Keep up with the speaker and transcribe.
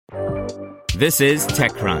This is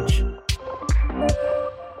TechCrunch.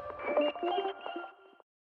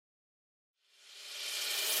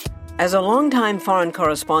 As a longtime foreign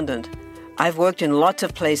correspondent, I've worked in lots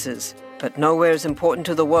of places, but nowhere as important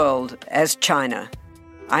to the world as China.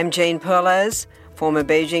 I'm Jane Perlez, former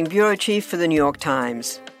Beijing bureau chief for the New York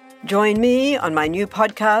Times. Join me on my new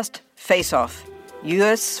podcast, Face Off,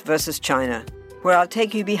 U.S. versus China, where I'll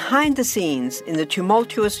take you behind the scenes in the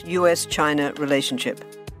tumultuous U.S.-China relationship.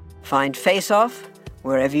 Find Face Off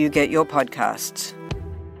wherever you get your podcasts.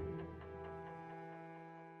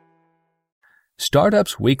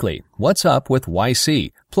 Startups Weekly. What's up with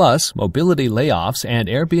YC? Plus, mobility layoffs and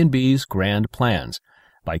Airbnb's grand plans.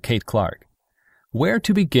 By Kate Clark. Where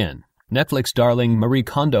to begin? Netflix darling Marie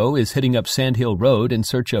Kondo is hitting up Sand Hill Road in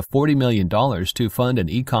search of $40 million to fund an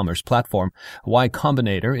e-commerce platform. Why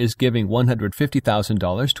Combinator is giving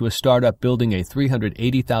 $150,000 to a startup building a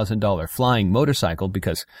 $380,000 flying motorcycle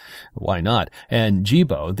because why not? And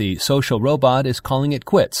Jibo, the social robot, is calling it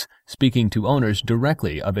quits, speaking to owners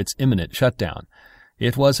directly of its imminent shutdown.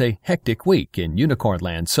 It was a hectic week in unicorn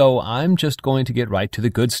land, so I'm just going to get right to the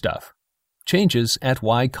good stuff. Changes at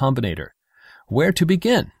Y Combinator. Where to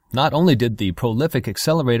begin? Not only did the prolific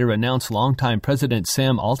accelerator announce longtime president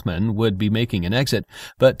Sam Altman would be making an exit,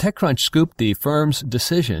 but TechCrunch scooped the firm's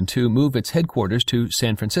decision to move its headquarters to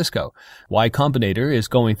San Francisco. Y Combinator is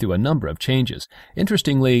going through a number of changes.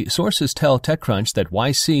 Interestingly, sources tell TechCrunch that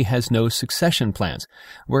YC has no succession plans.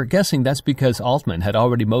 We're guessing that's because Altman had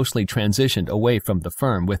already mostly transitioned away from the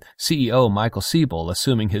firm, with CEO Michael Siebel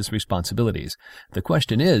assuming his responsibilities. The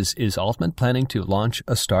question is Altman planning to launch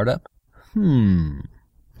a startup?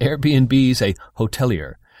 Airbnb's a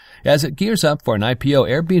hotelier. As it gears up for an IPO,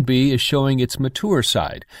 Airbnb is showing its mature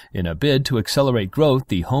side. In a bid to accelerate growth,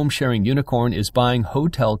 the home-sharing unicorn is buying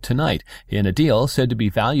Hotel Tonight in a deal said to be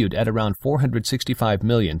valued at around $465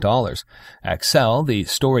 million. Accel, the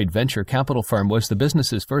storied venture capital firm, was the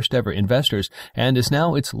business's first-ever investors and is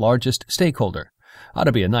now its largest stakeholder. Ought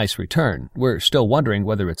to be a nice return. We're still wondering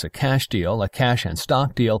whether it's a cash deal, a cash and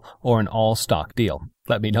stock deal, or an all-stock deal.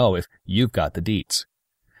 Let me know if you've got the deets.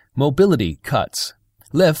 Mobility cuts.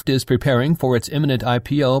 Lyft is preparing for its imminent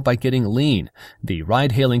IPO by getting lean. The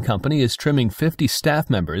ride-hailing company is trimming 50 staff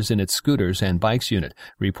members in its scooters and bikes unit,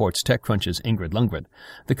 reports TechCrunch's Ingrid Lundgren.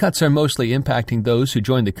 The cuts are mostly impacting those who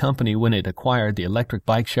joined the company when it acquired the electric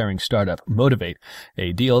bike-sharing startup Motivate,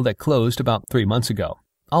 a deal that closed about 3 months ago.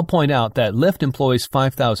 I'll point out that Lyft employs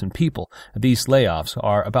 5,000 people. These layoffs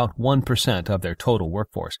are about 1% of their total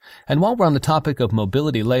workforce. And while we're on the topic of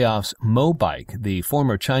mobility layoffs, Mobike, the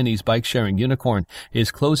former Chinese bike-sharing unicorn,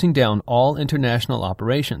 is closing down all international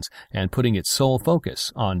operations and putting its sole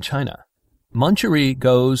focus on China. Munchery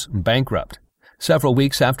goes bankrupt. Several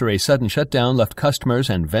weeks after a sudden shutdown left customers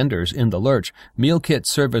and vendors in the lurch, meal kit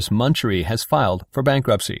service Munchery has filed for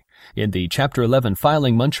bankruptcy. In the Chapter 11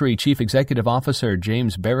 filing, Munchery Chief Executive Officer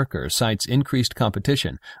James Barraker cites increased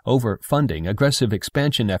competition, overfunding, aggressive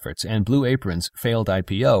expansion efforts, and Blue Apron's failed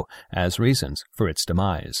IPO as reasons for its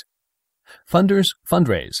demise. Funders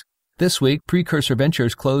fundraise. This week, Precursor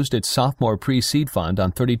Ventures closed its sophomore pre-seed fund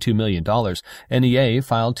on $32 million. NEA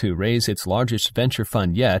filed to raise its largest venture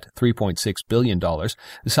fund yet, $3.6 billion.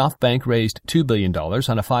 SoftBank raised $2 billion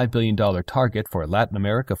on a $5 billion target for a Latin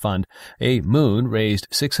America fund. Moon raised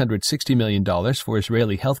 $660 million for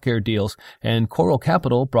Israeli healthcare deals. And Coral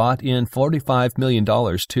Capital brought in $45 million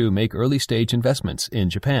to make early-stage investments in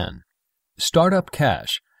Japan. Startup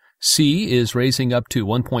cash. C is raising up to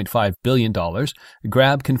 $1.5 billion.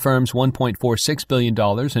 Grab confirms $1.46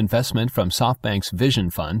 billion investment from SoftBank's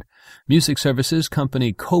Vision Fund. Music services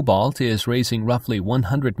company Cobalt is raising roughly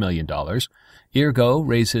 $100 million. Eargo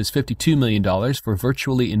raises $52 million for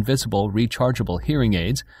virtually invisible rechargeable hearing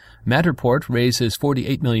aids. Matterport raises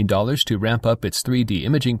 $48 million to ramp up its 3D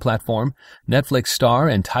imaging platform. Netflix star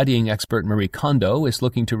and tidying expert Marie Kondo is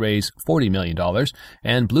looking to raise $40 million.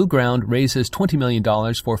 And Blueground raises $20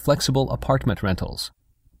 million for flexible apartment rentals.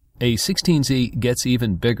 A16Z gets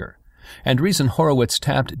even bigger. Andreessen Horowitz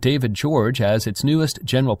tapped David George as its newest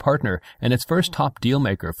general partner and its first top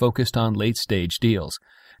dealmaker focused on late-stage deals.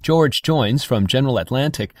 George joins from General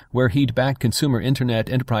Atlantic, where he'd backed consumer internet,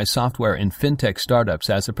 enterprise software, and fintech startups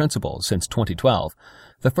as a principal since 2012.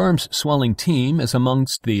 The firm's swelling team is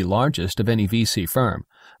amongst the largest of any VC firm.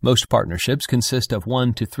 Most partnerships consist of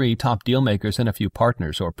 1 to 3 top dealmakers and a few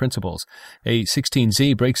partners or principals.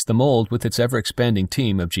 A16Z breaks the mold with its ever-expanding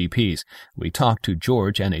team of GPs. We talked to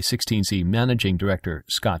George and A16Z Managing Director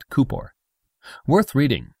Scott Cooper. Worth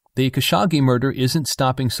reading. The Khashoggi Murder Isn't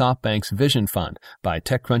Stopping SoftBank's Vision Fund by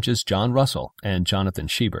TechCrunch's John Russell and Jonathan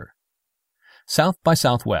Schieber. South by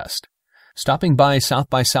Southwest. Stopping by South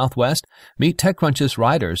by Southwest? Meet TechCrunch's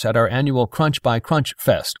riders at our annual Crunch by Crunch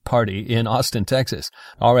Fest party in Austin, Texas.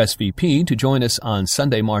 RSVP to join us on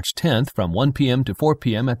Sunday, March 10th from 1 p.m. to 4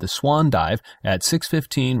 p.m. at the Swan Dive at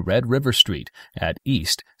 615 Red River Street at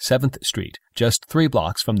East 7th Street, just 3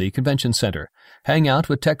 blocks from the convention center. Hang out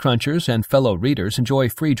with TechCrunchers and fellow readers, enjoy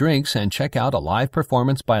free drinks, and check out a live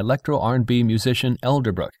performance by electro R&B musician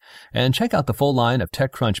Elderbrook. And check out the full line of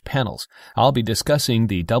TechCrunch panels. I'll be discussing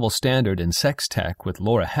the double standard in sex tech with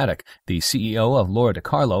Laura Haddock, the CEO of Laura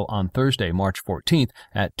DiCarlo, on Thursday, March 14th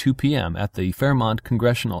at 2 p.m. at the Fairmont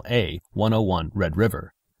Congressional A, 101 Red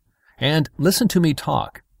River. And listen to me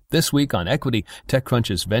talk. This week on Equity,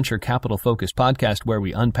 TechCrunch's venture capital-focused podcast where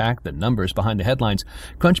we unpack the numbers behind the headlines,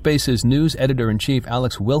 Crunchbase's news editor-in-chief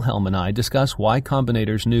Alex Wilhelm and I discuss Y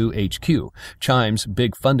Combinator's new HQ, Chime's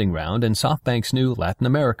big funding round, and SoftBank's new Latin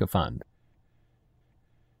America fund.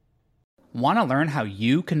 Want to learn how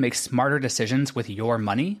you can make smarter decisions with your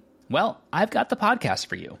money? Well, I've got the podcast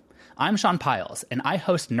for you. I'm Sean Piles, and I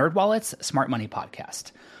host NerdWallet's Smart Money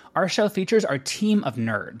Podcast. Our show features our team of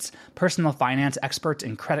nerds, personal finance experts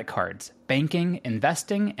in credit cards, banking,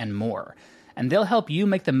 investing, and more. And they'll help you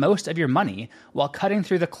make the most of your money while cutting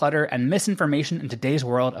through the clutter and misinformation in today's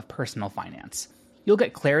world of personal finance. You'll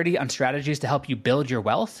get clarity on strategies to help you build your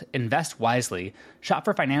wealth, invest wisely, shop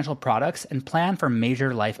for financial products, and plan for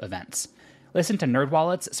major life events. Listen to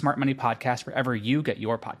NerdWallet's Smart Money Podcast wherever you get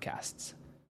your podcasts.